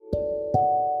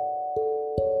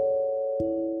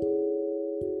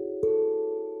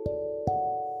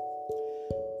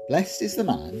Blessed is the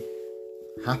man,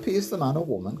 happy is the man or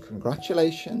woman,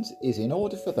 congratulations is in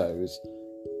order for those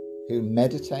who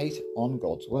meditate on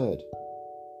God's word.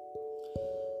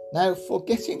 Now,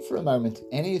 forgetting for a moment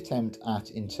any attempt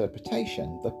at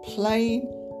interpretation, the plain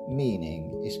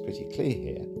meaning is pretty clear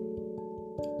here.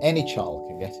 Any child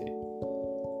can get it.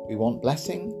 We want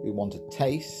blessing, we want a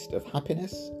taste of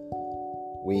happiness.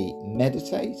 We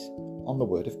meditate on the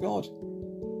word of God.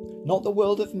 Not the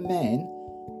word of men,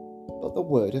 but the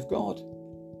word of God.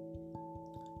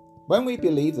 When we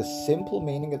believe the simple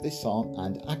meaning of this psalm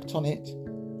and act on it,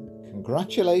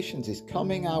 congratulations is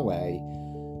coming our way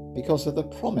because of the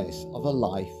promise of a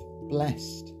life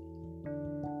blessed.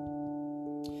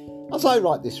 As I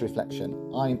write this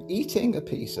reflection, I'm eating a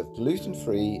piece of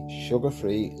gluten-free,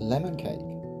 sugar-free lemon cake.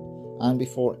 And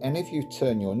before any of you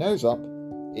turn your nose up,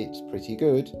 it's pretty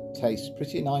good, tastes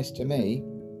pretty nice to me.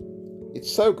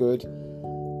 It's so good,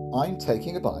 I'm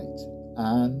taking a bite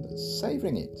and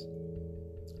savouring it.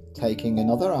 Taking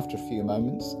another after a few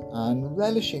moments and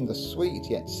relishing the sweet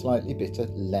yet slightly bitter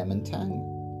lemon tang.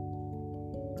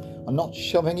 I'm not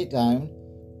shoving it down,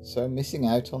 so missing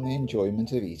out on the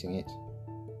enjoyment of eating it.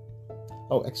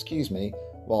 Oh, excuse me,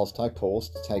 whilst I pause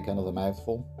to take another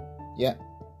mouthful. Yeah,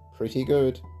 pretty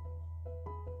good.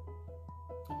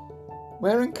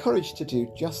 We're encouraged to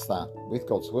do just that with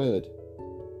God's word.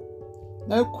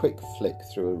 No quick flick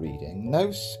through a reading,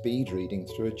 no speed reading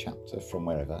through a chapter from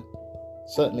wherever,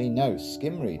 certainly no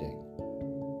skim reading.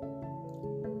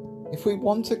 If we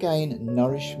want to gain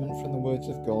nourishment from the words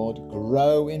of God,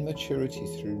 grow in maturity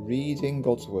through reading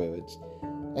God's words,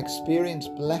 experience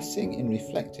blessing in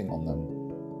reflecting on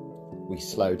them, we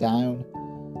slow down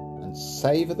and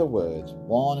savour the words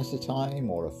one at a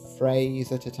time or a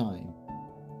phrase at a time.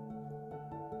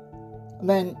 And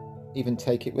then even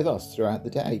take it with us throughout the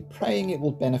day, praying it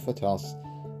will benefit us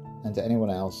and anyone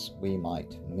else we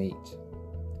might meet,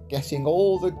 getting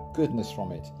all the goodness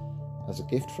from it as a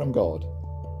gift from God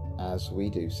as we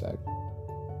do so.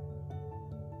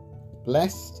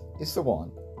 Blessed is the one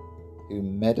who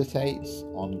meditates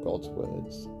on God's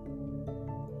words.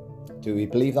 Do we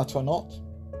believe that or not?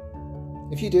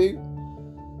 If you do,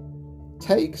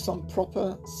 take some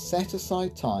proper set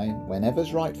aside time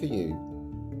whenever's right for you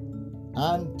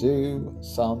and do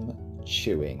some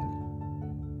chewing.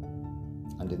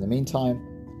 And in the meantime,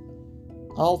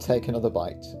 I'll take another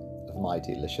bite of my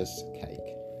delicious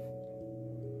cake.